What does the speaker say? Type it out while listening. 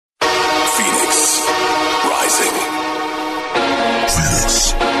Rising.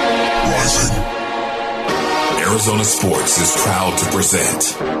 Phoenix Rising. Arizona Sports is proud to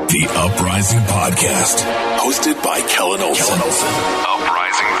present the Uprising Podcast, hosted by Kellan Olson.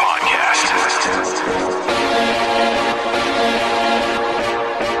 Uprising Podcast.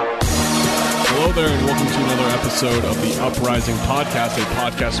 Hello there, and welcome to another episode of the Uprising Podcast, a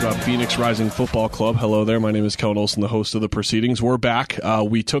podcast about Phoenix Rising Football Club. Hello there, my name is Kellan Olson, the host of the proceedings. We're back.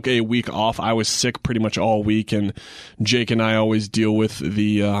 We took a week off. I was sick pretty much all week, and Jake and I always deal with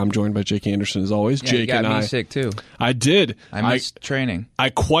the... I'm joined by Jake Anderson, as always. Yeah, Jake you got and me sick, too. I did. I missed training. I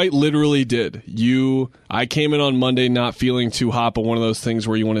quite literally did. I came in on Monday not feeling too hot, but one of those things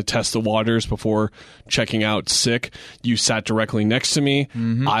where you want to test the waters before checking out sick. You sat directly next to me.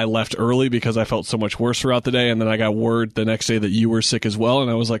 Mm-hmm. I left early because I felt so much worse throughout the day, and then I got word the next day that you were sick as well,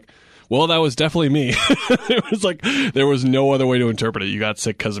 and I was like, well, that was definitely me. It was like there was no other way to interpret it. You got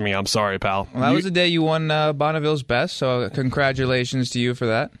sick because of me. I'm sorry, pal. Well, that was the day you won Bonneville's Best, so congratulations to you for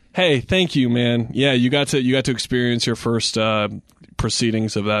that. Hey, thank you, man. Yeah, you got to experience your first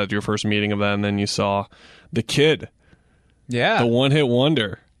proceedings of that, your first meeting of that, and then you saw the kid. Yeah. The one-hit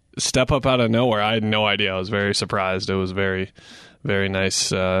wonder. Step up out of nowhere. I had no idea. I was very surprised. It was very, very nice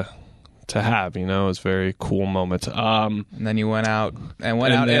to have, It was a very cool moment. And then you went out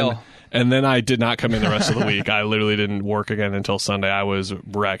ill. And then I did not come in the rest of the week. I literally didn't work again until Sunday. I was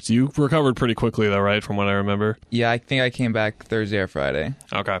wrecked. You recovered pretty quickly, though, right, from what I remember? Yeah, I think I came back Thursday or Friday.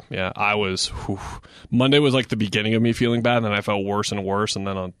 Okay, yeah. I was... Monday was like the beginning of me feeling bad, and then I felt worse and worse, and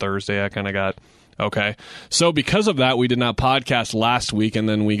then on Thursday I kind of got... Okay. So because of that, we did not podcast last week, and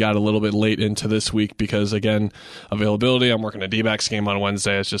then we got a little bit late into this week because, again, availability. I'm working a D-backs game on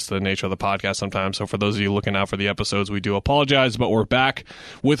Wednesday. It's just the nature of the podcast sometimes. So for those of you looking out for the episodes, we do apologize, but we're back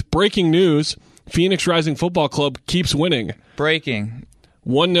with breaking news. Phoenix Rising Football Club keeps winning. Breaking.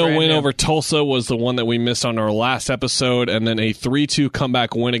 1-0 win over Tulsa was the one that we missed on our last episode, and then a 3-2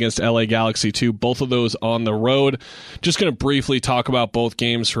 comeback win against LA Galaxy 2, both of those on the road. Just going to briefly talk about both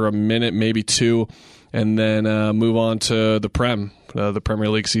games for a minute, maybe two, and then move on to the Prem. The Premier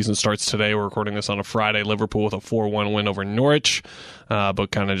League season starts today. We're recording this on a Friday. Liverpool with a 4-1 win over Norwich,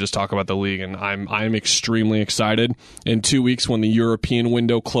 but kind of just talk about the league. And I'm extremely excited. In 2 weeks, when the European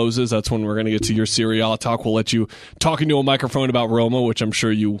window closes, that's when we're going to get to your Serie A talk. We'll let you talk into a microphone about Roma, which I'm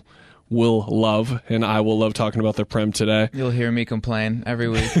sure you will love, and I will love talking about the Prem today. You'll hear me complain every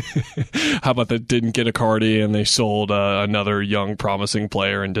week. How about they didn't get a Cardi and they sold another young, promising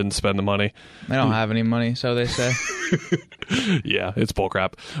player and didn't spend the money? They don't have any money, so they say. Yeah, it's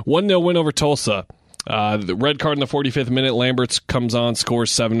bullcrap. 1-0 win over Tulsa. The red card in the 45th minute. Lamberts comes on,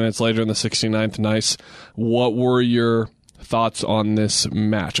 scores 7 minutes later in the 69th. Nice. What were your thoughts on this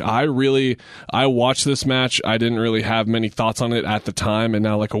match? I watched this match. I didn't really have many thoughts on it at the time, and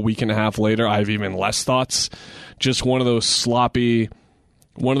now like a week and a half later, I have even less thoughts. Just one of those sloppy,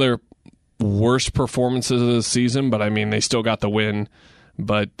 one of their worst performances of the season, but I mean, they still got the win.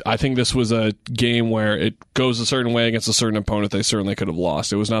 But I think this was a game where it goes a certain way against a certain opponent they certainly could have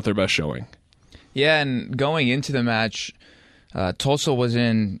lost. It was not their best showing. Yeah, and going into the match, Tulsa was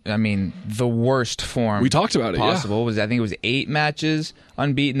in, the worst form. We talked about it, possible. Yeah. I think it was 8 matches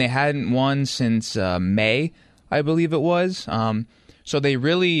unbeaten. They hadn't won since May, I believe it was. So they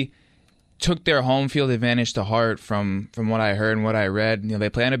really took their home field advantage to heart from what I heard and what I read. They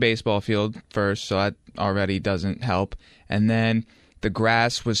play on a baseball field first, so that already doesn't help. And then the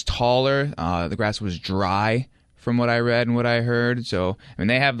grass was taller. The grass was dry from what I read and what I heard. So,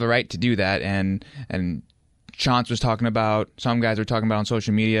 they have the right to do that. And Chance was talking about, some guys were talking about on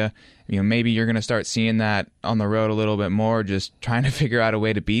social media, maybe you're going to start seeing that on the road a little bit more, just trying to figure out a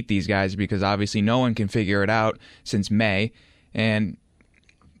way to beat these guys because obviously no one can figure it out since May. And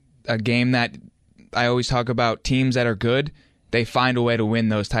a game that I always talk about, teams that are good, they find a way to win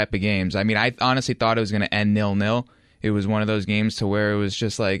those type of games. I honestly thought it was going to end 0-0. It was one of those games to where it was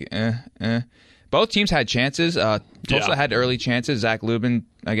just like, Both teams had chances. Tulsa had early chances. Zach Lubin,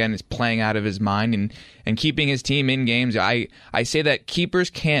 again, is playing out of his mind and keeping his team in games. I say that keepers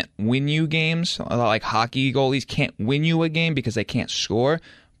can't win you games. Like hockey goalies can't win you a game because they can't score,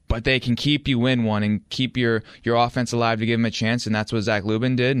 but they can keep you in one and keep your offense alive to give them a chance, and that's what Zach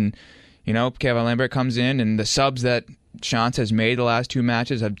Lubin did. And, Kevin Lambert comes in, and the subs that Chance has made the last 2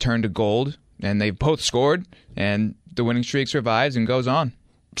 matches have turned to gold, and they've both scored, and the winning streak survives and goes on.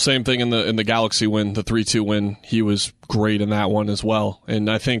 Same thing in the Galaxy win, the 3-2 win. He was great in that one as well. And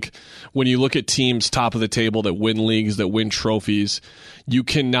I think when you look at teams top of the table that win leagues, that win trophies, you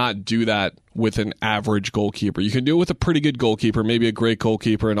cannot do that with an average goalkeeper. You can do it with a pretty good goalkeeper, maybe a great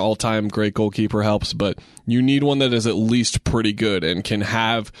goalkeeper, an all-time great goalkeeper helps, but you need one that is at least pretty good and can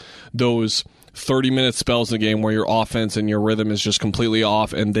have those 30-minute spells in the game where your offense and your rhythm is just completely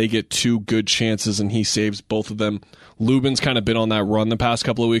off, and they get 2 good chances, and he saves both of them. Lubin's kind of been on that run the past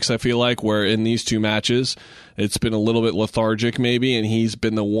couple of weeks, I feel like, where in these 2 matches, it's been a little bit lethargic maybe, and he's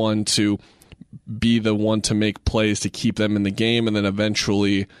been the one to make plays to keep them in the game, and then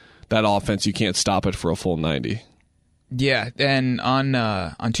eventually that offense, you can't stop it for a full 90. Yeah, and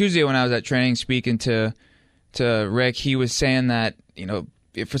on Tuesday when I was at training speaking to Rick, he was saying that,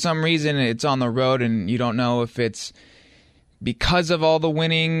 if for some reason it's on the road and you don't know if it's because of all the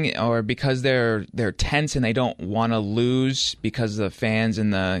winning or because they're tense and they don't want to lose because of the fans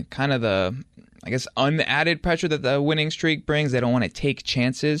and the kind of the, I guess, unadded pressure that the winning streak brings. They don't want to take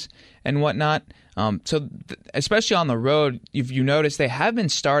chances and whatnot. Especially on the road, if you notice, they have been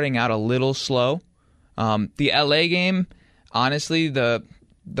starting out a little slow. The LA game, honestly, the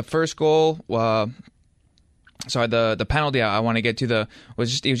first goal, the penalty I want to get to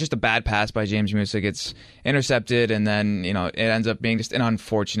was just a bad pass by James Musa. Gets intercepted, and then it ends up being just an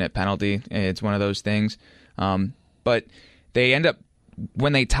unfortunate penalty. It's one of those things. But they end up,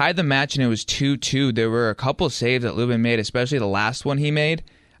 when they tied the match and it was 2-2, there were a couple saves that Lubin made, especially the last one he made.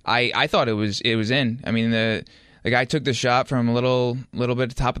 I thought it was in. I mean, the guy took the shot from a little bit at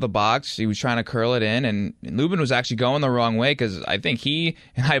the top of the box. He was trying to curl it in, and Lubin was actually going the wrong way because I think he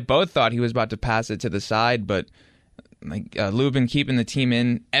and I both thought he was about to pass it to the side. But Lubin keeping the team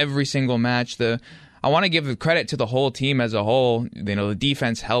in every single match. I want to give the credit to the whole team as a whole. The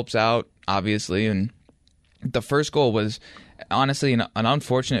defense helps out, obviously, and the first goal was honestly an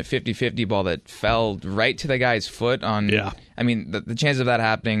unfortunate 50-50 ball that fell right to the guy's foot. I mean, the chances of that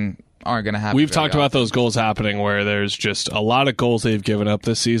happening aren't going to happen. We've talked about those goals happening where there's just a lot of goals they've given up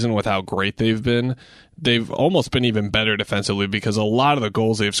this season with how great they've been. They've almost been even better defensively because a lot of the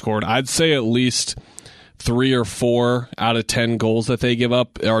goals they've scored, I'd say at least 3 or 4 out of 10 goals that they give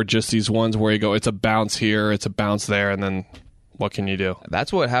up are just these ones where you go, it's a bounce here, it's a bounce there, and then what can you do?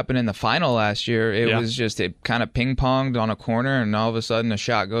 That's what happened in the final last year. It was just, it kind of ping-ponged on a corner, and all of a sudden a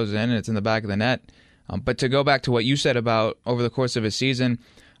shot goes in and it's in the back of the net. But to go back to what you said about over the course of a season,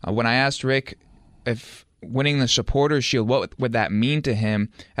 when I asked Rick if winning the Supporters Shield, what would that mean to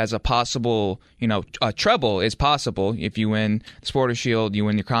him as a possible, a treble is possible. If you win the Supporters Shield, you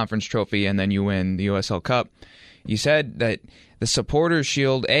win your conference trophy, and then you win the USL Cup. You said that the Supporters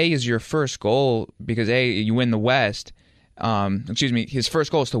Shield, is your first goal because, you win the West. His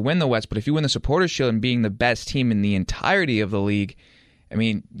first goal is to win the West, but if you win the Supporters Shield and being the best team in the entirety of the league, I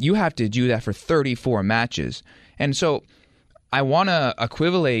mean, you have to do that for 34 matches. And so I want to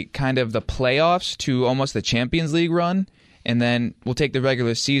equivalate kind of the playoffs to almost the Champions League run, and then we'll take the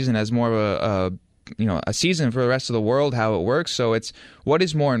regular season as more of a season for the rest of the world, how it works. So it's what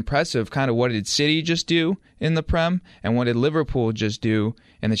is more impressive, kind of what did City just do in the Prem, and what did Liverpool just do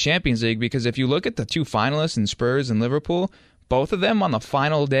in the Champions League? Because if you look at the 2 finalists in Spurs and Liverpool, both of them on the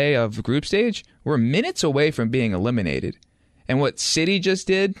final day of group stage were minutes away from being eliminated. And what City just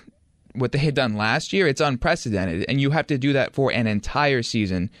did, what they had done last year, it's unprecedented. And you have to do that for an entire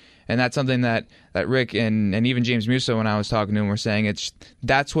season. And that's something that Rick and even James Musso, when I was talking to him, were saying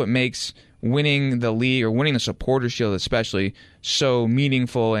that's what makes winning the league or winning the Supporters Shield especially so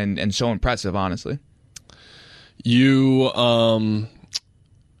meaningful and so impressive, honestly. You,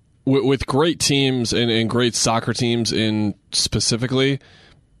 with great teams and great soccer teams in specifically,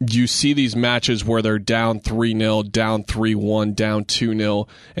 you see these matches where they're down 3-0, down 3-1, down 2-0,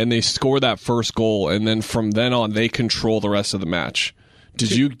 and they score that first goal, and then from then on, they control the rest of the match.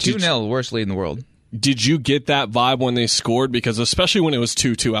 2-0, worst lead in the world. Did you get that vibe when they scored? Because especially when it was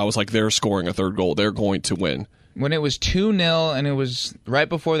 2-2, I was like, they're scoring a third goal. They're going to win. When it was 2-0 and it was right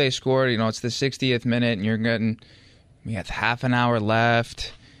before they scored, it's the 60th minute and we have half an hour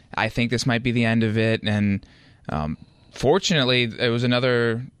left. I think this might be the end of it. And fortunately, it was kind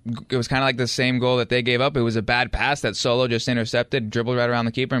of like the same goal that they gave up. It was a bad pass that Solo just intercepted, dribbled right around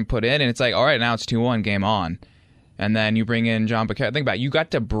the keeper and put in. And it's like, all right, now it's 2-1, game on. And then you bring in John Baccaro. Think about it. You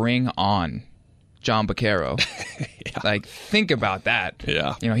got to bring on John Baccaro. Yeah. Think about that.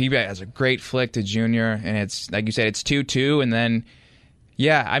 Yeah. He has a great flick to Junior, and it's, like you said, it's 2-2, and then,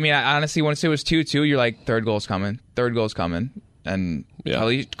 I honestly, once it was 2-2, you're like, third goal's coming. And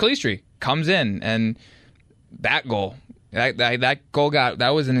Calistri comes in, and that goal, that goal that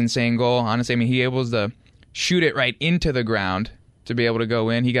was an insane goal. Honestly, he able to shoot it right into the ground to be able to go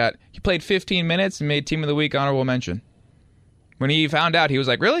in. He played 15 minutes and made Team of the Week honorable mention. When he found out, he was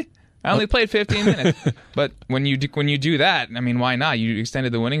like, really? I only played 15 minutes. But when you do that, why not? You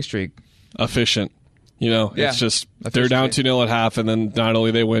extended the winning streak. Efficient. It's just they're down 2-0 at half, and then not only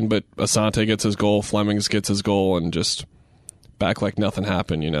they win, but Asante gets his goal, Flemings gets his goal, and just back like nothing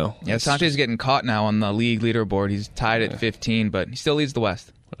happened, Yeah, Sante's getting caught now on the league leaderboard. He's tied at 15, but he still leads the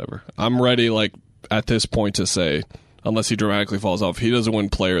West. Whatever. I'm ready, at this point to say, unless he dramatically falls off, if he doesn't win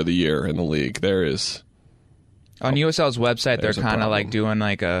Player of the Year in the league, there is... On USL's website, they're kind of doing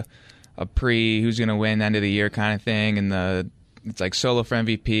a pre who's going to win end of the year kind of thing, and it's like Solo for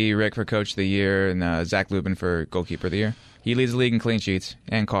MVP, Rick for Coach of the Year, and Zach Lubin for Goalkeeper of the Year. He leads the league in clean sheets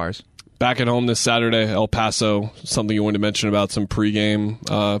and cars. Back at home this Saturday, El Paso. Something you wanted to mention about some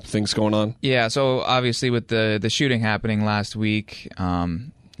pregame things going on? Yeah, so obviously with the shooting happening last week,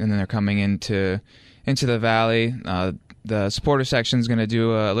 and then they're coming into the Valley. The supporter section is going to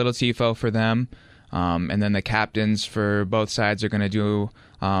do a little tifo for them, and then the captains for both sides are going to do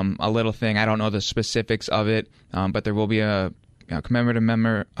a little thing. I don't know the specifics of it, but there will be a commemorative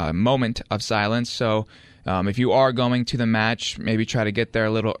moment of silence. So if you are going to the match, maybe try to get there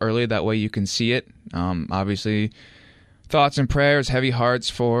a little early. That way you can see it. Obviously, thoughts and prayers, heavy hearts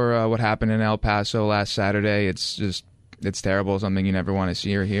for what happened in El Paso last Saturday. It's terrible, something you never want to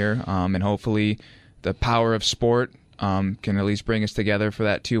see or hear. And hopefully the power of sport can at least bring us together for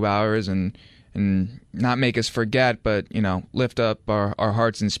that 2 hours and not make us forget, but lift up our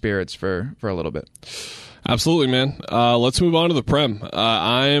hearts and spirits for a little bit. Absolutely, man. Let's move on to the Prem.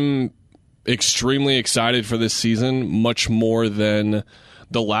 I'm extremely excited for this season, much more than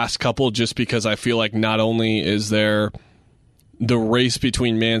the last couple, just because I feel like not only is there the race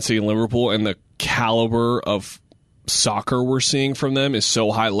between Man City and Liverpool, and the caliber of soccer we're seeing from them is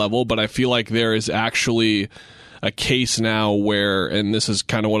so high level, but I feel like there is actually a case now where, and this is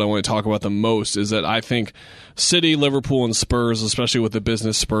kind of what I want to talk about the most, is that I think City, Liverpool, and Spurs, especially what the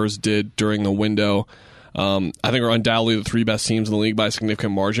business Spurs did during the window, I think are undoubtedly the three best teams in the league by a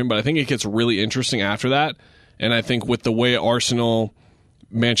significant margin, but I think it gets really interesting after that, and I think with the way Arsenal,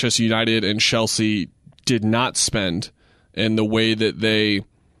 Manchester United, and Chelsea did not spend, and the way that the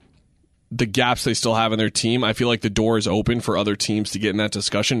gaps they still have in their team, I feel like the door is open for other teams to get in that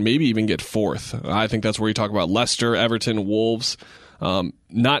discussion, maybe even get fourth. I think that's where you talk about Leicester, Everton, Wolves,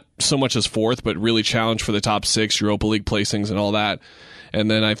 not so much as fourth, but really challenge for the top six, Europa League placings and all that. And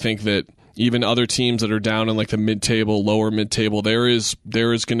then I think that even other teams that are down in the mid-table, lower mid-table, there is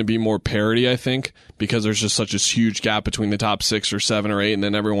going to be more parity, I think, because there's just such a huge gap between the top 6 or 7 or 8 and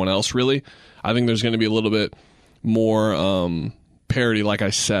then everyone else, really. I think there's going to be a little bit more parity, like I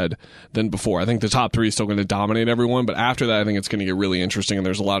said, than before. I think the top 3 is still going to dominate everyone, but after that, I think it's going to get really interesting, and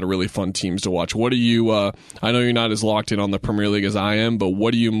there's a lot of really fun teams to watch. What do you, I know you're not as locked in on the Premier League as I am, but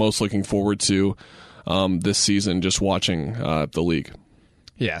what are you most looking forward to this season, just watching the league?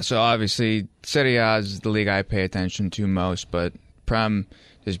 Yeah, so obviously Serie A is the league I pay attention to most, but Prem,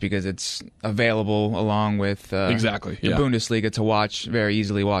 just because it's available along with the Bundesliga to watch, very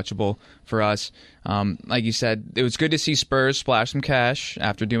easily watchable for us. Like you said, it was good to see Spurs splash some cash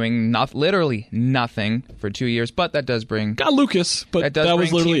after doing literally nothing for 2 years, but that does bring... Got Lucas, but that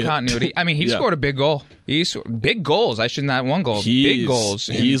was literally team continuity. I mean, he scored a big goal. Big goals. I shouldn't have one goal. Big goals.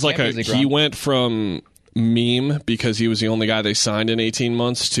 He's he went from meme because he was the only guy they signed in 18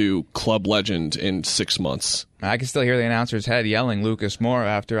 months to club legend in 6 months. I can still hear the announcer's head yelling Lucas Moura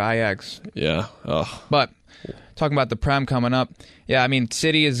after Ajax. Yeah. Ugh. But talking about the Prem coming up, yeah, I mean,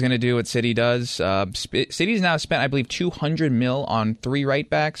 City is going to do what City does. City's now spent, I believe, $200 million on 3 right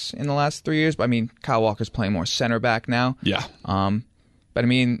backs in the last 3 years. But I mean, Kyle Walker's playing more center back now. Yeah. But I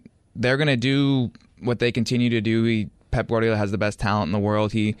mean, they're going to do what they continue to do. Pep Guardiola has the best talent in the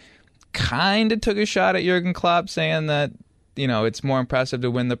world. He kind of took a shot at Jurgen Klopp, saying that it's more impressive to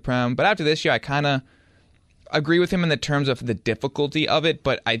win the Prem. But after this year, I kind of agree with him in the terms of the difficulty of it.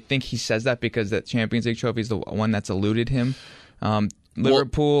 But I think he says that because that Champions League trophy is the one that's eluded him.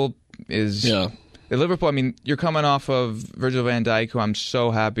 Liverpool is Liverpool. I mean, you're coming off of Virgil van Dijk, who I'm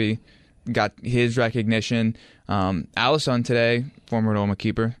so happy got his recognition. Olson today, former Roma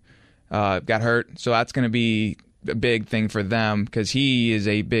keeper, got hurt, so that's going to be a big thing for them because he is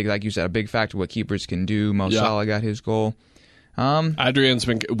a big, like you said, a big factor what keepers can do. Mo Salah got his goal. Adrian's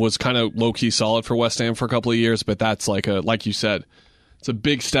was kind of low-key solid for West Ham for a couple of years, but that's like you said, it's a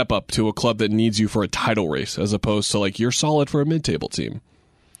big step up to a club that needs you for a title race as opposed to you're solid for a mid-table team.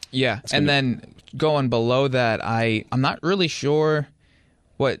 Yeah, and then going below that, I'm not really sure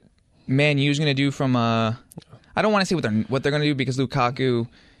what Man U's going to do from I don't want to say what they're going to do because Lukaku,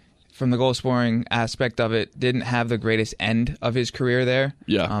 from the goal scoring aspect of it, didn't have the greatest end of his career there.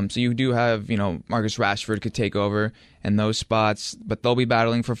 Yeah. So you do have, Marcus Rashford could take over in those spots, but they'll be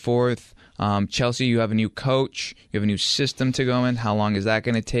battling for fourth. Chelsea, you have a new coach, you have a new system to go in. How long is that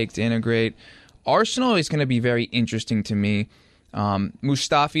going to take to integrate? Arsenal is going to be very interesting to me.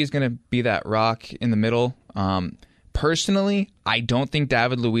 Mustafi is going to be that rock in the middle. Personally, I don't think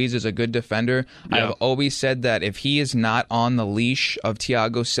David Luiz is a good defender. Yeah. I've always said that if he is not on the leash of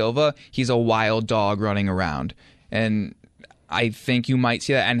Thiago Silva, he's a wild dog running around. And I think you might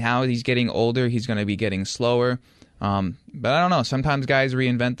see that. And how he's getting older, he's going to be getting slower. But I don't know. Sometimes guys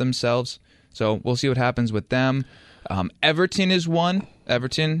reinvent themselves. So we'll see what happens with them. Everton is one.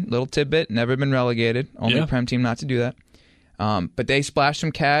 Everton, little tidbit, never been relegated. Only Prem team not to do that. But they splashed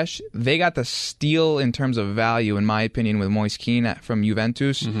some cash. They got the steal in terms of value, in my opinion, with Moise Kean from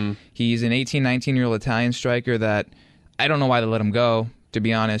Juventus. Mm-hmm. He's an 18, 19-year-old Italian striker that I don't know why they let him go, to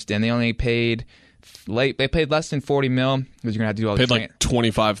be honest. And they only paid they paid less than 40 mil because you're gonna have to do all paid like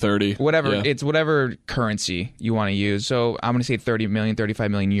 25, 30. Whatever. Yeah. It's whatever currency you want to use. So I'm gonna say 30 million,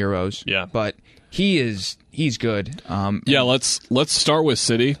 35 million euros. Yeah. But he's good. Let's start with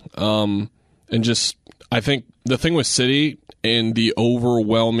City. And just I think the thing with City and the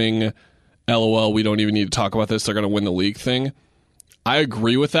overwhelming LOL, we don't even need to talk about this, they're going to win the league thing. I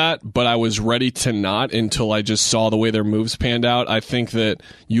agree with that, but I was ready to not until I just saw the way their moves panned out. I think that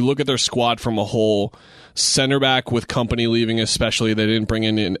you look at their squad from a whole, center back with Company leaving especially, they didn't bring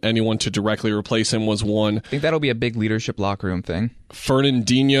in anyone to directly replace him was one. I think that'll be a big leadership locker room thing.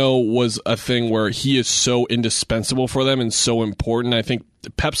 Fernandinho was a thing where he is so indispensable for them and so important. I think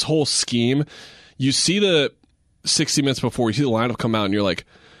Pep's whole scheme, you see the 60 minutes before, you see the lineup come out and you're like,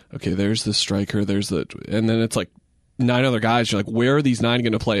 okay, there's the striker, and then it's like 9 other guys. You're like, where are these 9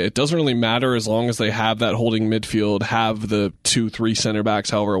 going to play? It doesn't really matter as long as they have that holding midfield, have the 2-3 center backs,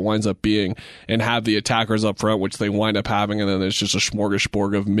 however it winds up being, and have the attackers up front, which they wind up having, and then it's just a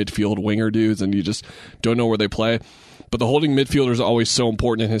smorgasbord of midfield winger dudes, and you just don't know where they play. But the holding midfielder is always so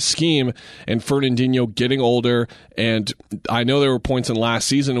important in his scheme, and Fernandinho getting older, and I know there were points in last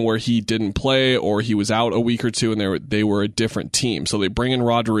season where he didn't play or he was out a week or two, and they were a different team. So they bring in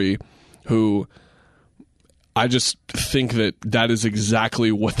Rodri, who I just think that is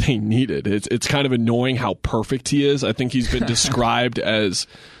exactly what they needed. It's kind of annoying how perfect he is. I think he's been described as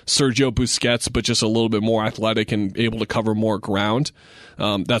Sergio Busquets, but just a little bit more athletic and able to cover more ground.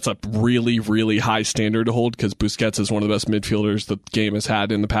 That's a really, really high standard to hold because Busquets is one of the best midfielders the game has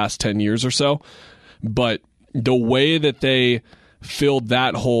had in the past 10 years or so. But the way that they filled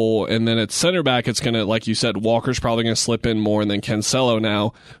that hole, and then at center back, it's going to, like you said, Walker's probably going to slip in more, and then Cancelo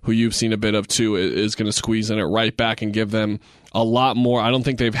now, who you've seen a bit of too, is going to squeeze in at right back and give them a lot more. I don't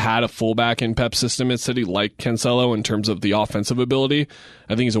think they've had a fullback in Pep's system at City like Cancelo in terms of the offensive ability.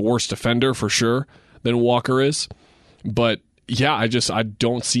 I think he's a worse defender for sure than Walker is. But yeah, I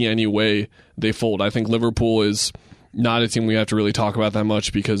don't see any way they fold. I think Liverpool is not a team we have to really talk about that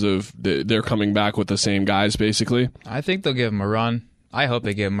much because of they're coming back with the same guys, basically. I think they'll give him a run. I hope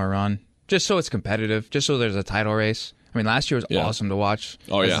they give him a run. Just so it's competitive. Just so there's a title race. I mean, last year was awesome to watch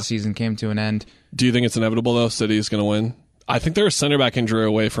as the season came to an end. Do you think it's inevitable, though, City is going to win? I think they're a center back injury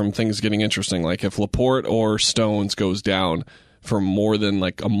away from things getting interesting. Like if Laporte or Stones goes down for more than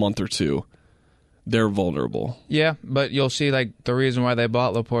like a month or two, they're vulnerable. Yeah, but you'll see like the reason why they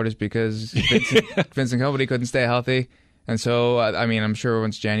bought Laporte is because Vincent Kompany couldn't stay healthy. And so, I mean, I'm sure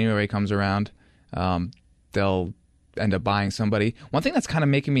once January comes around, they'll end up buying somebody. One thing that's kind of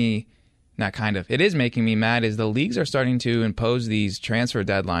making me, it is making me mad is the leagues are starting to impose these transfer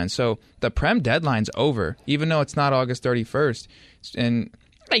deadlines. So the Prem deadline's over, even though it's not August 31st. And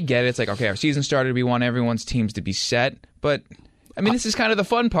I get it. It's like, okay, our season started. We want everyone's teams to be set. But I mean, this is kind of the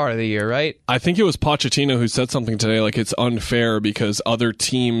fun part of the year, right? I think it was Pochettino who said something today, like it's unfair because other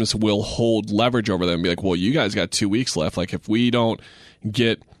teams will hold leverage over them and be like, well, you guys got 2 weeks left. Like if we don't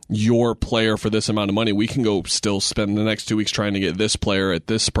get your player for this amount of money, we can go still spend the next 2 weeks trying to get this player at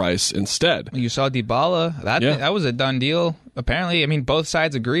this price instead. You saw Dybala. That was a done deal. Apparently, I mean, both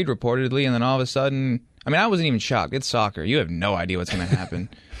sides agreed reportedly, and then all of a sudden, I mean, I wasn't even shocked. It's soccer. You have no idea what's going to happen.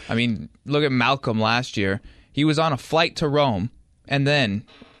 I mean, look at Malcolm last year. He was on a flight to Rome and then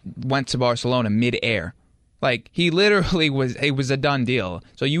went to Barcelona mid-air. Like, he literally it was a done deal.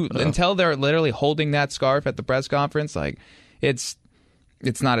 So until they're literally holding that scarf at the press conference, like, it's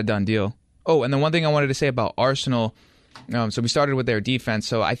not a done deal. Oh, and the one thing I wanted to say about Arsenal, so we started with their defense,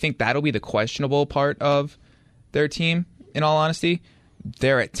 so I think that'll be the questionable part of their team, in all honesty.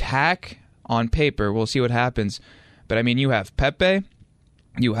 Their attack, on paper, we'll see what happens. But, I mean, you have Pepe,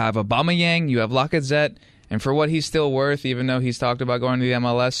 you have Aubameyang, you have Lacazette, and for what he's still worth, even though he's talked about going to the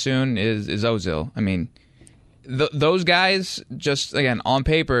MLS soon, is Ozil. I mean, those guys, just, again, on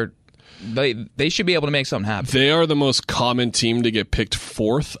paper, they should be able to make something happen. They are the most common team to get picked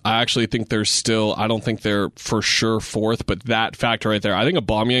fourth. I actually think I don't think they're for sure fourth, but that factor right there. I think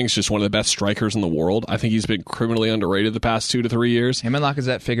Aubameyang's just one of the best strikers in the world. I think he's been criminally underrated the past 2 to 3 years. Him and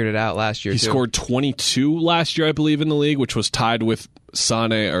Lacazette figured it out last year, He scored 22 last year, I believe, in the league, which was tied with Salah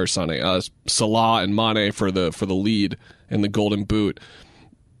and Mane for the lead in the Golden Boot.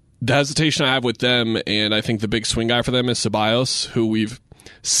 The hesitation I have with them, and I think the big swing guy for them is Ceballos, who we've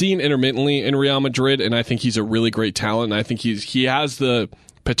seen intermittently in Real Madrid, and I think he's a really great talent. And I think he has the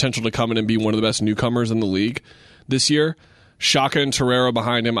potential to come in and be one of the best newcomers in the league this year. Xhaka and Torreira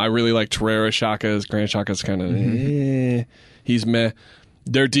behind him. I really like Torreira. Grant Xhaka's kind of he's meh.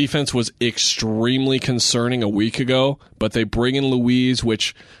 Their defense was extremely concerning a week ago, but they bring in Luiz,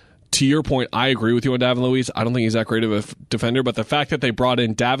 which, to your point, I agree with you on David Luiz. I don't think he's that great of a defender, but the fact that they brought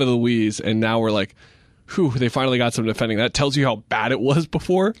in David Luiz and now we're like, they finally got some defending. That tells you how bad it was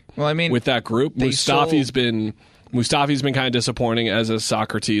before. Well, I mean, with that group, Mustafi's been kind of disappointing as a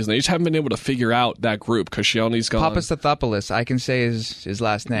Socrates, and they just haven't been able to figure out that group. Koscielny's gone. Papastathopoulos, I can say his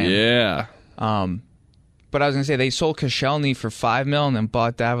last name. Yeah. But I was going to say, they sold Koscielny for $5 million and then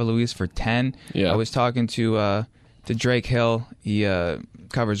bought David Luiz for $10 million. Yeah. I was talking to Drake Hill. He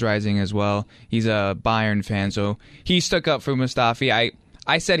covers Rising as well. He's a Bayern fan, so he stuck up for Mustafi.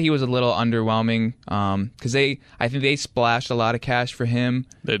 I said he was a little underwhelming because I think they splashed a lot of cash for him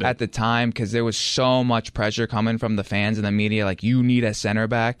at the time because there was so much pressure coming from the fans and the media, like, you need a center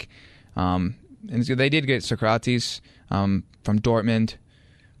back. And so they did get Socrates from Dortmund.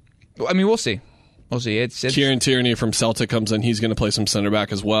 I mean, we'll see. We'll see. It's Kieran Tierney from Celtic comes in. He's going to play some center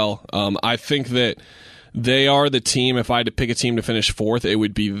back as well. I think that they are the team. If I had to pick a team to finish fourth, it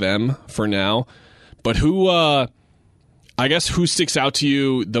would be them for now. But who sticks out to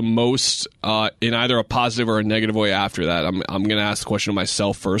you the most in either a positive or a negative way after that? I'm going to ask the question to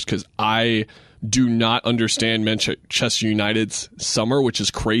myself first because I do not understand Manchester United's summer, which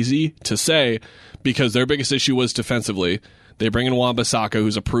is crazy to say because their biggest issue was defensively. They bring in Wan-Bissaka,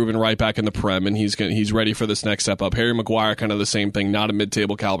 who's a proven right back in the Prem, and he's ready for this next step up. Harry Maguire, kind of the same thing, not a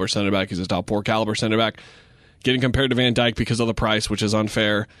mid-table caliber center back. He's a top 4 caliber center back. Getting compared to Van Dijk because of the price, which is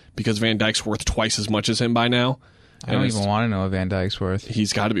unfair because Van Dijk's worth twice as much as him by now. I don't even want to know what Van Dijk's worth.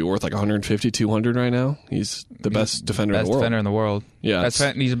 He's got to be worth like 150, 200 right now. He's the best defender in the world. Best defender in the world. Yeah.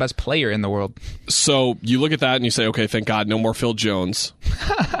 He's the best player in the world. So you look at that and you say, okay, thank God, no more Phil Jones,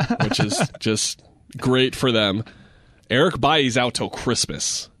 which is just great for them. Eric Bailly's out till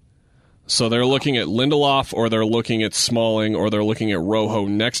Christmas. So they're looking at Lindelof, or they're looking at Smalling, or they're looking at Rojo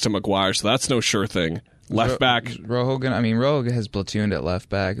next to Maguire, so that's no sure thing. Left back. Rojo has platooned at left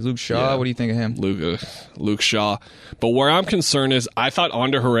back. Luke Shaw, What do you think of him? Luke Shaw. But where I'm concerned is I thought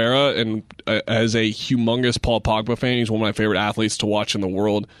Ander Herrera, and as a humongous Paul Pogba fan, he's one of my favorite athletes to watch in the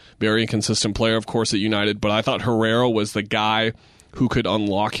world. Very inconsistent player, of course, at United. But I thought Herrera was the guy who could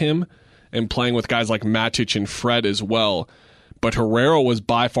unlock him, and playing with guys like Matic and Fred as well. But Herrera was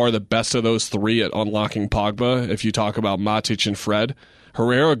by far the best of those three at unlocking Pogba, if you talk about Matic and Fred.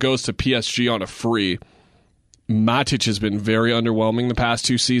 Herrera goes to PSG on a free. Matic has been very underwhelming the past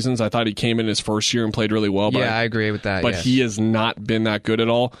 2 seasons. I thought he came in his first year and played really well. Yeah, I agree with that. But he has not been that good at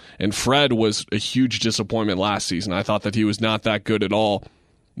all. And Fred was a huge disappointment last season. I thought that he was not that good at all.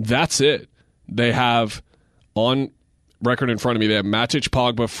 That's it. They have on record in front of me, they have Matic,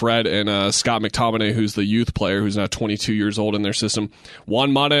 Pogba, Fred, and Scott McTominay, who's the youth player, who's now 22 years old in their system.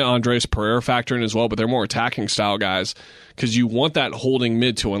 Juan Mata and Andres Pereira factor in as well, but they're more attacking style guys because you want that holding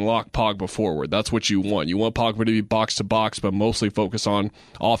mid to unlock Pogba forward. That's what you want. You want Pogba to be box to box, but mostly focus on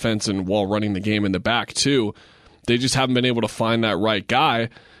offense and while running the game in the back too. They just haven't been able to find that right guy.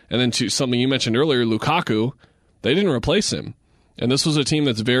 And then to something you mentioned earlier, Lukaku, they didn't replace him. And this was a team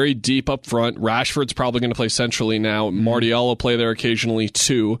that's very deep up front. Rashford's probably going to play centrally now. Martial will play there occasionally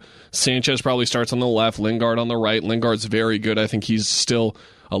too. Sanchez probably starts on the left. Lingard on the right. Lingard's very good. I think he's still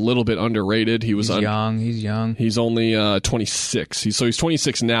a little bit underrated. He's young. He's young. He's only 26. He's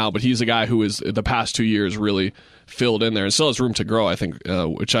 26 now, but he's a guy who is the past 2 years really filled in there and still has room to grow, I think,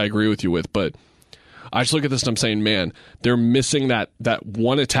 which I agree with you with. But I just look at this and I'm saying, man, they're missing that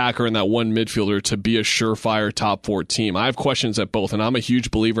one attacker and that one midfielder to be a surefire top 4 team. I have questions at both, and I'm a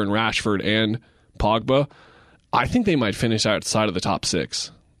huge believer in Rashford and Pogba. I think they might finish outside of the top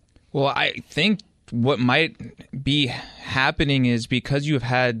 6. Well, I think what might be happening is because you've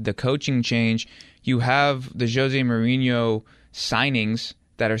had the coaching change, you have the Jose Mourinho signings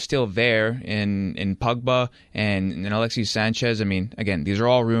that are still there in Pogba and Alexis Sanchez. I mean, again, these are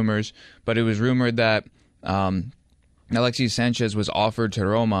all rumors, but it was rumored that Alexis Sanchez was offered to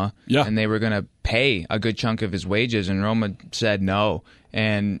Roma, and they were going to pay a good chunk of his wages, and Roma said no.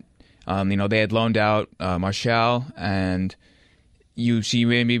 And They had loaned out Martial, and you see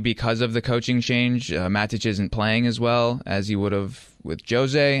maybe because of the coaching change, Matic isn't playing as well as he would have with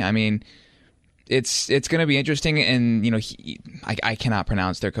Jose. I mean, it's going to be interesting, and I cannot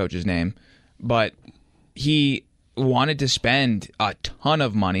pronounce their coach's name, but he wanted to spend a ton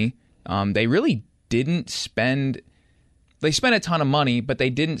of money. They really didn't spend. They spent a ton of money, but they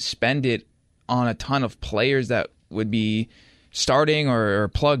didn't spend it on a ton of players that would be starting or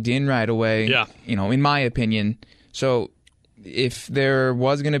plugged in right away. Yeah. In my opinion. So if there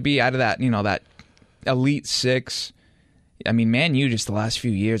was going to be out of that, that Elite Six, I mean, Man U just the last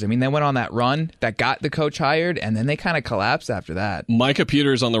few years, I mean, they went on that run that got the coach hired, and then they kind of collapsed after that. Micah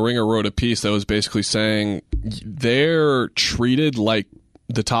Peters on The Ringer wrote a piece that was basically saying they're treated like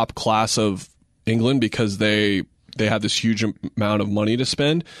the top class of England because they have this huge amount of money to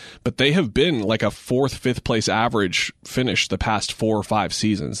spend, but they have been like a 4th, 5th place average finish the past 4 or 5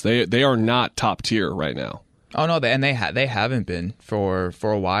 seasons. They are not top tier right now. Oh no, and they haven't been for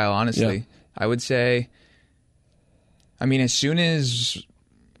a while, honestly. Yeah. I would say, I mean, as soon as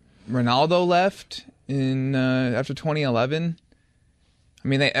Ronaldo left in after 2011, I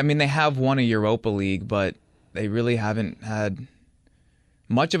mean they have won a Europa League, but they really haven't had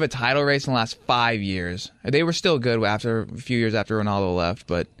much of a title race in the last 5 years. They were still good after a few years after Ronaldo left,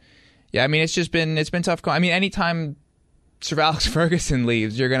 but yeah, I mean it's been tough. I mean, anytime Sir Alex Ferguson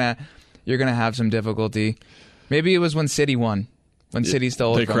leaves, you're gonna have some difficulty. Maybe it was when City won, when City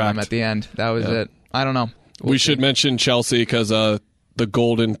stole it from them at the end. That was it. I don't know. We should mention Chelsea because the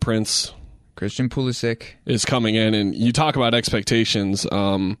Golden Prince, Christian Pulisic, is coming in, and you talk about expectations.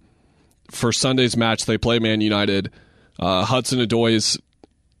 For Sunday's match, they play Man United. Hudson-Odoi's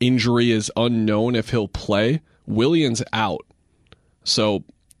injury is unknown if he'll play. Willian's out. So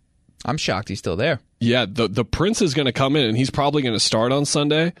I'm shocked he's still there. Yeah, the Prince is going to come in, and he's probably going to start on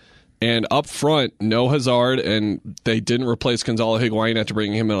Sunday. And up front, no Hazard, and they didn't replace Gonzalo Higuain after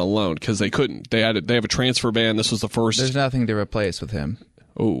bringing him in on loan because they couldn't. They have a transfer ban. This was the first. There's nothing to replace with him.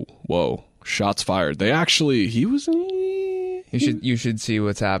 Oh, whoa! Shots fired. You should see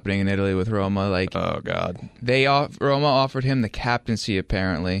what's happening in Italy with Roma. Like, oh god, Roma offered him the captaincy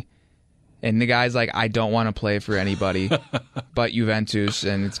apparently, and the guy's like, I don't want to play for anybody but Juventus,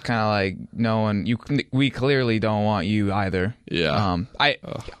 and it's kind of like we clearly don't want you either. Yeah.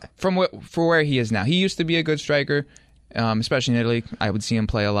 For where he is now, he used to be a good striker, especially in Italy. I would see him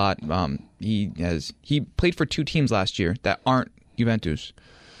play a lot. He played for 2 teams last year that aren't Juventus,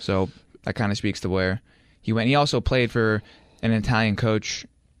 so that kind of speaks to where he went. He also played for an Italian coach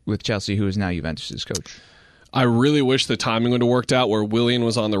with Chelsea who is now Juventus' coach. I really wish the timing would have worked out where Willian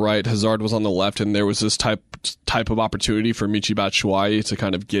was on the right, Hazard was on the left, and there was this type of opportunity for Michy Batshuayi to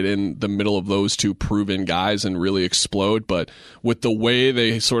kind of get in the middle of those 2 proven guys and really explode. But with the way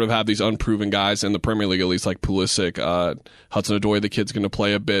they sort of have these unproven guys in the Premier League, at least like Pulisic, Hudson-Odoi, the kid's going to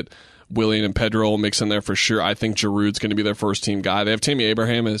play a bit. Willian and Pedro will mix in there for sure. I think Giroud's going to be their first team guy. They have Tammy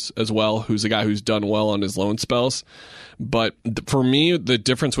Abraham as well, who's a guy who's done well on his loan spells. But for me, the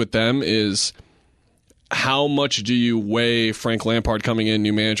difference with them is how much do you weigh Frank Lampard coming in,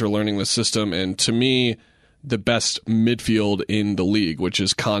 new manager, learning the system, and to me, the best midfield in the league, which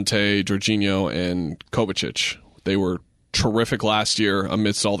is Conte, Jorginho, and Kovacic. They were terrific last year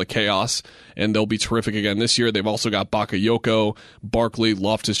amidst all the chaos, and they'll be terrific again this year. They've also got Bakayoko, Barkley,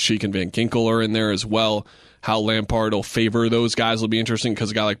 Loftus-Cheek, and Van Ginkel are in there as well. How Lampard will favor those guys will be interesting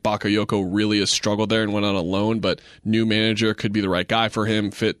because a guy like Bakayoko really has struggled there and went on a loan, but new manager could be the right guy for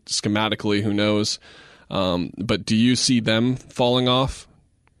him, fit schematically, who knows. But do you see them falling off?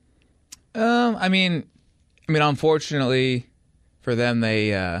 I mean, unfortunately for them,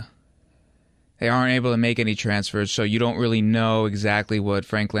 they aren't able to make any transfers, so you don't really know exactly what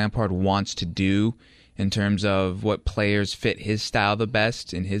Frank Lampard wants to do in terms of what players fit his style the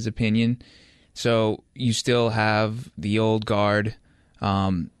best, in his opinion. So you still have the old guard,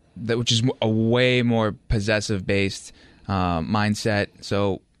 which is a way more possessive-based mindset.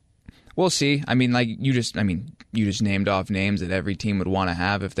 So we'll see. I mean, you just named off names that every team would want to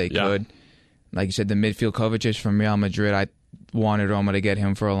have if they could. Like you said, the midfield Kovacic from Real Madrid. I wanted Roma to get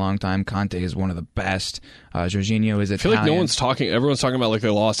him for a long time. Conte is one of the best. Jorginho is Italian. I feel like everyone's talking about like they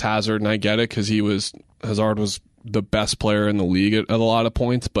lost Hazard, and I get it because Hazard was the best player in the league at a lot of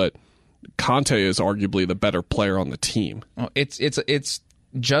points, but Conte is arguably the better player on the team. Oh, it's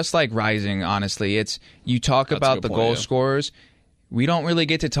just like Rising, honestly. You talk about the goal scorers. We don't really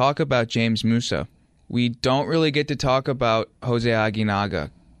get to talk about James Musa. We don't really get to talk about Jose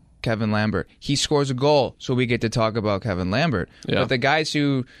Aguinaga, Kevin Lambert. He scores a goal, so we get to talk about Kevin Lambert. Yeah. But the guys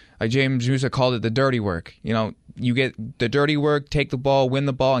who, like James Musa called it the dirty work. you get the dirty work, take the ball, win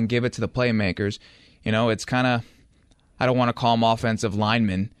the ball, and give it to the playmakers. It's kind of, I don't want to call them offensive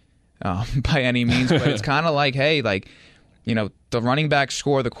linemen by any means, but it's kind of like, hey, the running backs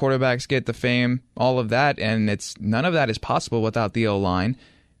score, the quarterbacks get the fame, all of that, and none of that is possible without the O-line.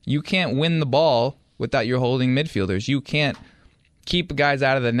 You can't win the ball without your holding midfielders. You can't keep guys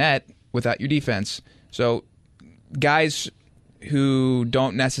out of the net without your defense. So guys who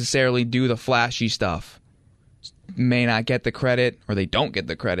don't necessarily do the flashy stuff may not get the credit, or they don't get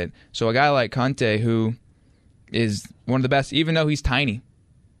the credit. So a guy like Conte, who is one of the best, even though he's tiny,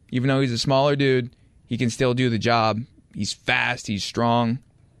 even though he's a smaller dude, he can still do the job. He's fast, he's strong,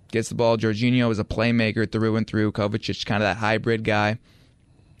 gets the ball. Jorginho is a playmaker through and through. Kovacic is kind of that hybrid guy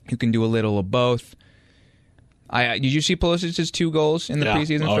who can do a little of both. Did you see Pulisic's 2 goals in the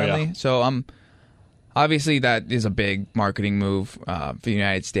preseason friendly? Yeah. So obviously that is a big marketing move for the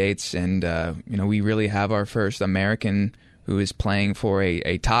United States, and we really have our first American who is playing for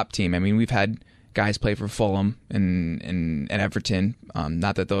a top team. I mean, we've had guys play for Fulham and Everton.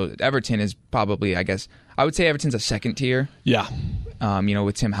 Not that Everton is probably, I guess, I would say Everton's a second tier. Yeah.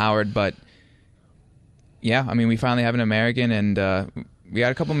 With Tim Howard, but yeah, I mean, we finally have an American, and we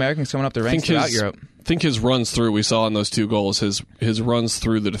got a couple Americans coming up the ranks throughout Europe. I think his runs through, we saw in those 2 goals, his runs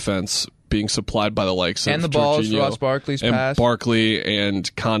through the defense being supplied by the likes of and the balls, Ross Barkley's and pass. Barkley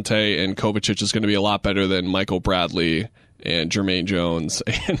and Conte and Kovacic is going to be a lot better than Michael Bradley and Jermaine Jones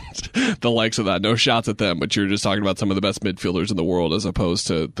and the likes of that. No shots at them, but you're just talking about some of the best midfielders in the world as opposed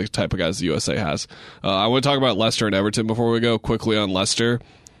to the type of guys the USA has. I want to talk about Leicester and Everton before we go. Quickly on Leicester,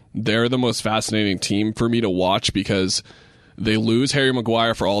 they're the most fascinating team for me to watch because they lose Harry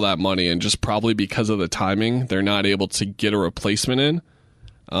Maguire for all that money, and just probably because of the timing, they're not able to get a replacement in.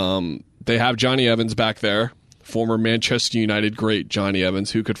 They have Johnny Evans back there, former Manchester United great Johnny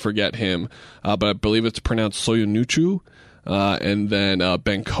Evans. Who could forget him? But I believe it's pronounced Soyuncu. And then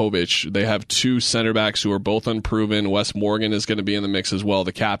Benkovic. They have 2 center backs who are both unproven. Wes Morgan is going to be in the mix as well,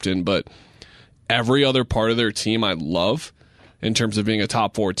 the captain. But every other part of their team I love in terms of being a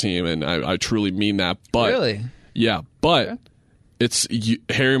top 4 team, and I truly mean that. But really? Yeah, but it's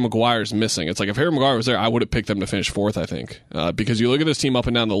Harry Maguire's missing. It's like if Harry Maguire was there, I would have picked them to finish 4th, I think. Because you look at this team up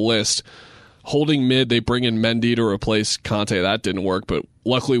and down the list, holding mid, they bring in Mendy to replace Conte. That didn't work, but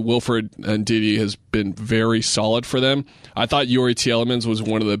luckily Wilfred Ndidi has been very solid for them. I thought Yuri Tielemans was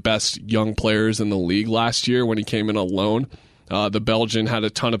one of the best young players in the league last year when he came in alone. The Belgian had a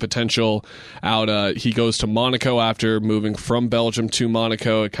ton of potential out. He goes to Monaco after moving from Belgium to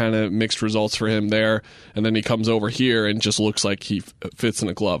Monaco. It kind of mixed results for him there. And then he comes over here and just looks like he fits in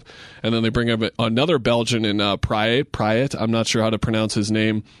a glove. And then they bring up another Belgian in Prayet. I'm not sure how to pronounce his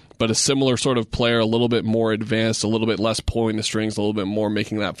name, but a similar sort of player, a little bit more advanced, a little bit less pulling the strings, a little bit more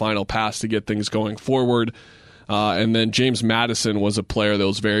making that final pass to get things going forward. And then James Maddison was a player that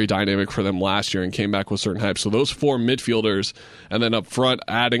was very dynamic for them last year and came back with certain hype. So those 4 midfielders, and then up front,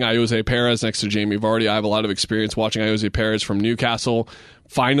 adding Jose Perez next to Jamie Vardy. I have a lot of experience watching Jose Perez from Newcastle.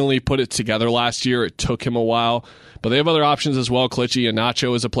 Finally put it together last year. It took him a while. But they have other options as well. Clichy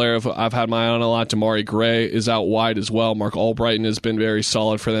Iheanacho is a player I've had my eye on a lot. Damari Gray is out wide as well. Mark Albrighton has been very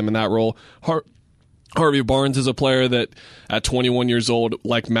solid for them in that role. Harvey Barnes is a player that at 21 years old,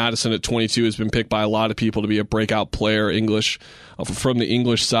 like Madison at 22, has been picked by a lot of people to be a breakout player from the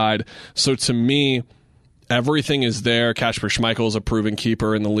English side. So to me, everything is there. Kasper Schmeichel is a proven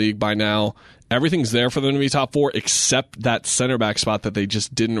keeper in the league by now. Everything's there for them to be top 4 except that center back spot that they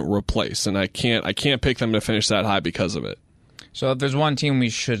just didn't replace. And I can't pick them to finish that high because of it. So if there's one team we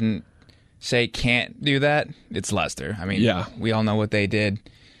shouldn't say can't do that, it's Leicester. I mean, we all know what they did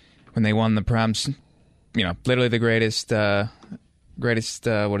when they won the Prems. Literally the greatest,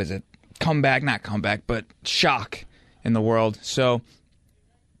 what is it? Not comeback, but shock in the world. So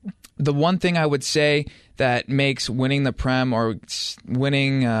the one thing I would say that makes winning the Prem or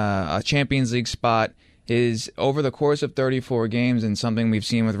winning a Champions League spot is over the course of 34 games, and something we've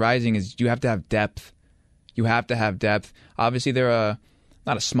seen with Rising is you have to have depth. You have to have depth. Obviously, they're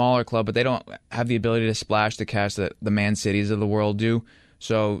not a smaller club, but they don't have the ability to splash the cash that the Man Cities of the world do.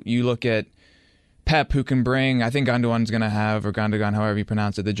 So you look at Pep, who can bring, I think Gundogan's going to have, or Gundogan, however you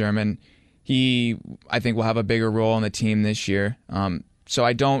pronounce it, the German, he, I think, will have a bigger role on the team this year. So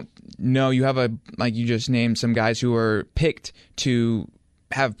I don't know. You have like you just named, some guys who are picked to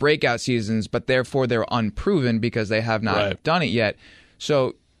have breakout seasons, but therefore they're unproven because they have not done it yet.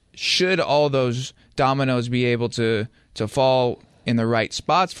 So should all those dominoes be able to fall in the right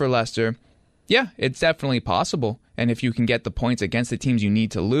spots for Leicester, yeah, it's definitely possible. And if you can get the points against the teams you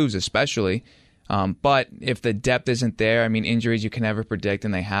need to lose, especially. But if the depth isn't there, I mean, injuries you can never predict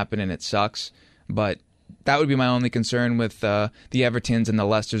and they happen and it sucks. But that would be my only concern with the Evertons and the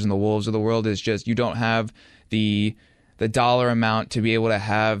Leicesters and the Wolves of the world, is just you don't have the dollar amount to be able to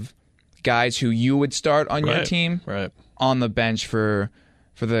have guys who you would start on your team on the bench for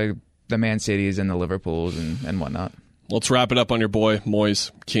the Man Cities and the Liverpools and whatnot. Let's wrap it up on your boy,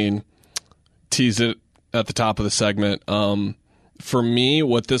 Moise Kean. Tease it at the top of the segment. For me,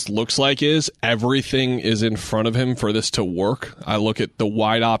 what this looks like is everything is in front of him for this to work. I look at the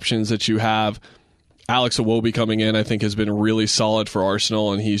wide options that you have. Alex Iwobi coming in, I think, has been really solid for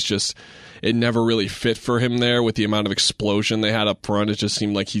Arsenal, and it never really fit for him there with the amount of explosion they had up front. It just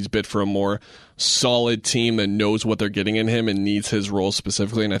seemed like he's bid for a more solid team that knows what they're getting in him and needs his role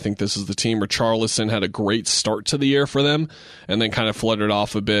specifically, and I think this is the team. Richarlison had a great start to the year for them and then kind of fluttered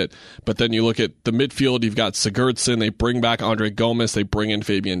off a bit. But then you look at the midfield, you've got Sigurdsson, they bring back Andre Gomes, they bring in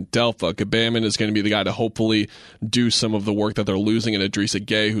Fabian Delph. Gabaman is going to be the guy to hopefully do some of the work that they're losing in Idrissa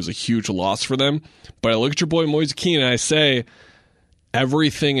Gueye, who's a huge loss for them. But I look at your boy Moise Kean and I say,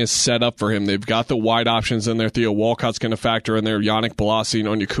 everything is set up for him. They've got the wide options in there. Theo Walcott's going to factor in there. Yannick Bolasie and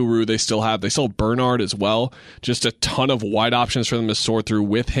Onyekuru, they still have Bernard as well. Just a ton of wide options for them to sort through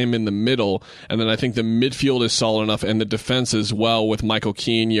with him in the middle. And then I think the midfield is solid enough, and the defense as well with Michael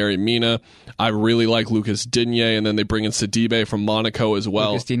Keane, Yerry Mina. I really like Lucas Digne, and then they bring in Sidibe from Monaco as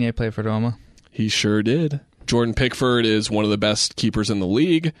well. Lucas Digne played for Roma. He sure did. Jordan Pickford is one of the best keepers in the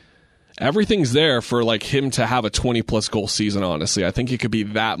league. Everything's there for him to have a 20-plus goal season, honestly. I think it could be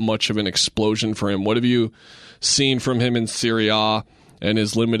that much of an explosion for him. What have you seen from him in Serie A and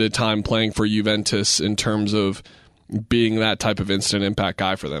his limited time playing for Juventus in terms of being that type of instant impact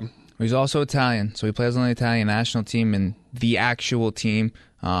guy for them? He's also Italian, so he plays on the Italian national team and the actual team.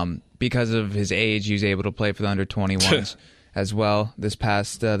 Because of his age, he was able to play for the under-21s as well. This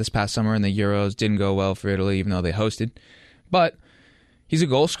past summer in the Euros didn't go well for Italy, even though they hosted. But he's a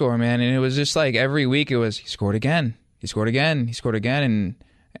goal scorer, man, and it was just every week it was, he scored again, he scored again, he scored again, and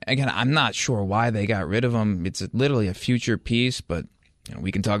again, I'm not sure why they got rid of him. It's literally a future piece, but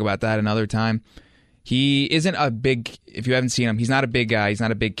we can talk about that another time. He isn't a big, if you haven't seen him, he's not a big guy, he's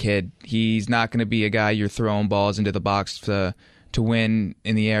not a big kid. He's not going to be a guy you're throwing balls into the box to win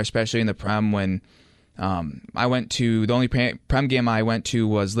in the air, especially in the Prem. When I went to, the only Prem game I went to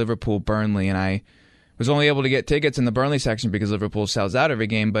was Liverpool-Burnley, and I was only able to get tickets in the Burnley section because Liverpool sells out every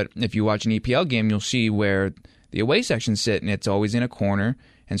game. But if you watch an EPL game, you'll see where the away sections sit, and it's always in a corner.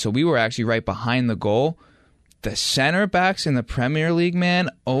 And so we were actually right behind the goal. The center backs in the Premier League, man,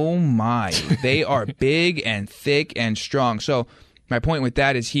 oh my. They are big and thick and strong. So my point with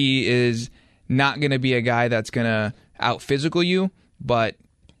that is he is not going to be a guy that's going to out-physical you, but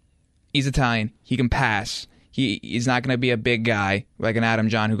he's Italian. He can pass. He's not going to be a big guy like an Adam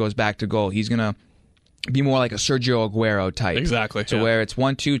John who goes back to goal. He's going to be more like a Sergio Aguero type. Exactly. So where it's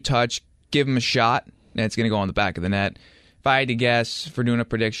 1-2 touch, give him a shot, and it's going to go on the back of the net. If I had to guess for doing a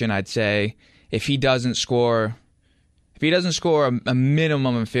prediction, I'd say if he doesn't score a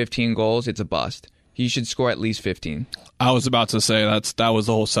minimum of 15 goals, it's a bust. He should score at least 15. I was about to say that was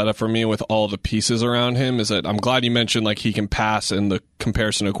the whole setup for me with all the pieces around him. Is that I'm glad you mentioned he can pass and the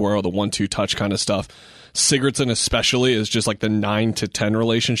comparison to Aguero, the 1-2 touch kind of stuff. Sigurdsson especially is just the 9 to 10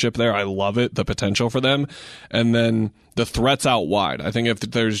 relationship there. I love it, the potential for them. And then the threats out wide. I think if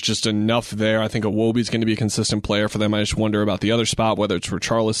there's just enough there, I think Iwobi's going to be a consistent player for them. I just wonder about the other spot, whether it's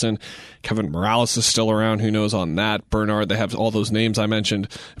Richarlison, Kevin Morales is still around, who knows on that, Bernard, they have all those names I mentioned.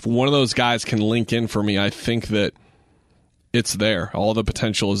 If one of those guys can link in for me, I think that it's there. All the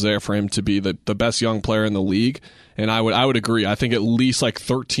potential is there for him to be the best young player in the league. And I would agree. I think at least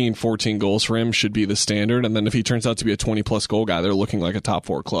 13, 14 goals for him should be the standard. And then if he turns out to be a 20-plus goal guy, they're looking like a top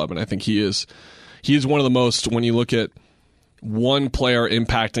 4 club. And I think he is one of the most, when you look at one player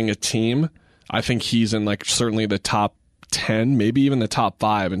impacting a team, I think he's in certainly the top 10, maybe even the top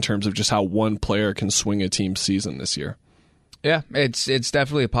 5 in terms of just how one player can swing a team's season this year. Yeah, it's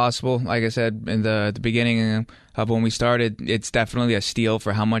definitely possible. Like I said in the beginning of when we started, it's definitely a steal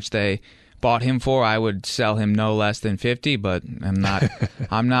for how much they bought him for. I would sell him no less than 50, but I'm not.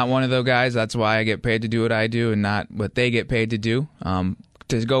 I'm not one of those guys. That's why I get paid to do what I do and not what they get paid to do.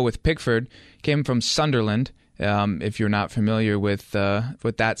 To go with Pickford, came from Sunderland. If you're not familiar with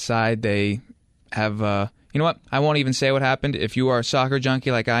that side, they have. You know what? I won't even say what happened. If you are a soccer junkie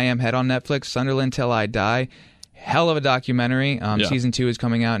like I am, head on Netflix. Sunderland Till I Die. Hell of a documentary. Yeah. Season 2 is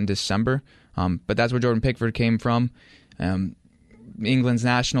coming out in December. But that's where Jordan Pickford came from. England's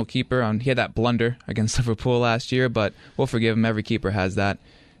national keeper. He had that blunder against Liverpool last year, but we'll forgive him. Every keeper has that.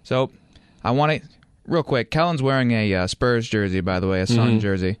 So I want to, real quick, Kellan's wearing a Spurs jersey, by the way, a Sun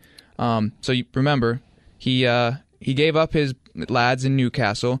jersey. So you remember, he gave up his lads in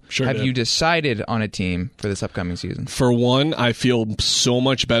Newcastle. Sure Have did. you decided on a team for this upcoming season? For one, I feel so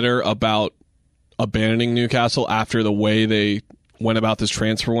much better about abandoning Newcastle after the way they went about this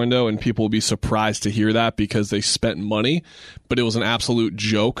transfer window, and people will be surprised to hear that because they spent money, but it was an absolute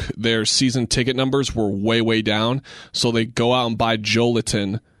joke. Their season ticket numbers were way, way down, so they go out and buy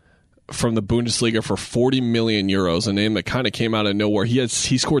Joelinton from the Bundesliga for 40 million euros, a name that kind of came out of nowhere. He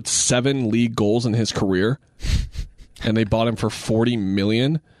scored 7 league goals in his career, and they bought him for 40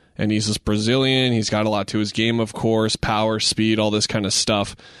 million, and he's this Brazilian. He's got a lot to his game, of course, power, speed, all this kind of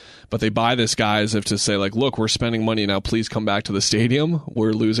stuff. But they buy this guy as if to say, like, look, we're spending money now. Please come back to the stadium.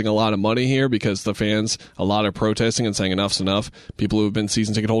 We're losing a lot of money here because the fans, a lot are protesting and saying enough's enough. People who have been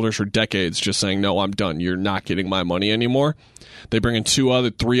season ticket holders for decades just saying, no, I'm done. You're not getting my money anymore. They bring in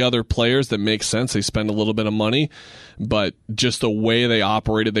 3 other players that make sense. They spend a little bit of money. But just the way they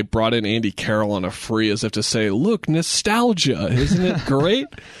operated, they brought in Andy Carroll on a free as if to say, look, nostalgia. Isn't it great?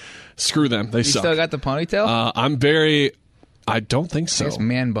 Screw them. They suck. You still got the ponytail? I don't think so. I guess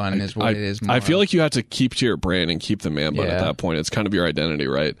man bun is what it is more. I feel like you have to keep to your brand and keep the man bun at that point. It's kind of your identity,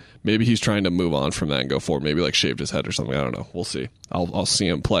 right? Maybe he's trying to move on from that and go forward. Maybe like shaved his head or something. I don't know. We'll see. I'll see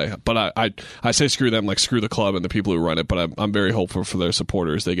him play. But I say screw them, like screw the club and the people who run it. But I'm very hopeful for their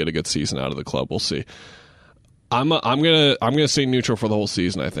supporters. They get a good season out of the club. We'll see. I'm gonna stay neutral for the whole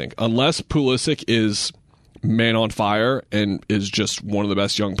season. I think unless Pulisic is man on fire and is just one of the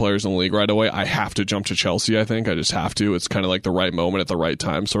best young players in the league right away, I have to jump to Chelsea. I think I just have to. It's kind of like the right moment at the right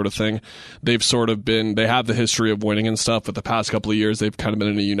time sort of thing. They have the history of winning and stuff, but the past couple of years they've kind of been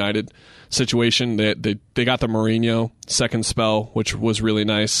in a United situation. They got the Mourinho second spell, which was really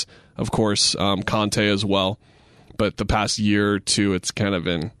nice. Of course, Conte as well. But the past year or two, it's kind of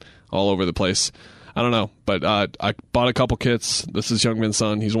been all over the place. I don't know, but I bought a couple kits. This is Youngmin's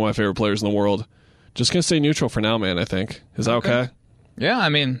son. He's one of my favorite players in the world. Just going to stay neutral for now, man, I think. Is that okay? Yeah, I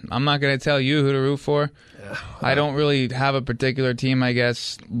mean, I'm not going to tell you who to root for. Yeah. I don't really have a particular team, I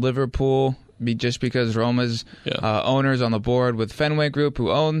guess. Liverpool, just because Roma's owners on the board with Fenway Group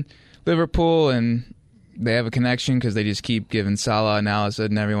who own Liverpool, and they have a connection because they just keep giving Salah and Alisson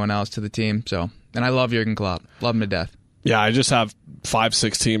and everyone else to the team. And I love Jurgen Klopp. Love him to death. Yeah, I just have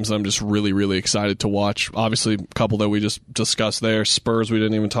 5-6 teams that I'm just really, really excited to watch. Obviously, a couple that we just discussed there. Spurs we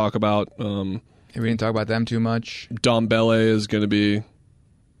didn't even talk about. We didn't talk about them too much. Dombele is going to be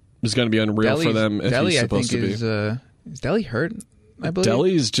unreal for them if he's supposed to be. Is Dele hurt? I believe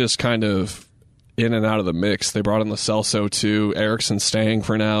Dele's just kind of in and out of the mix. They brought in Lo Celso too. Eriksen's staying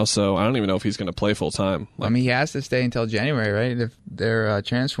for now, so I don't even know if he's going to play full time. I mean, he has to stay until January, right? If their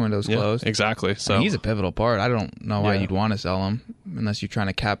transfer window's closed. Exactly. So he's a pivotal part. I don't know why you'd want to sell him unless you're trying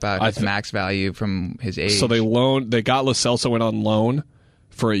to cap out his max value from his age. So they got Lo Celso in on loan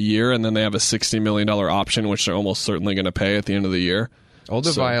for a year, and then they have a $60 million option, which they're almost certainly going to pay at the end of the year.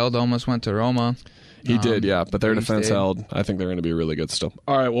 Alderweireld almost went to Roma. He did, yeah, but their defense held. I think they're going to be really good still.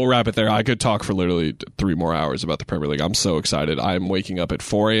 All right, we'll wrap it there. I could talk for literally 3 more hours about the Premier League. I'm so excited. I'm waking up at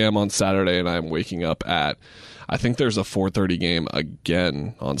 4 a.m. on Saturday, and I'm waking up at, I think there's a 4:30 game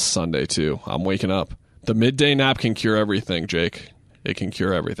again on Sunday, too. I'm waking up. The midday nap can cure everything, Jake. It can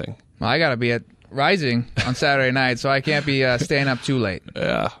cure everything. Well, I got to be at Rising on Saturday night, so I can't be staying up too late.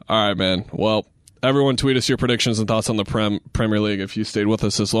 Yeah. All right, man. Well, everyone tweet us your predictions and thoughts on the Premier League. If you stayed with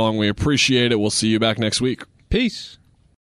us this long, we appreciate it. We'll see you back next week. Peace.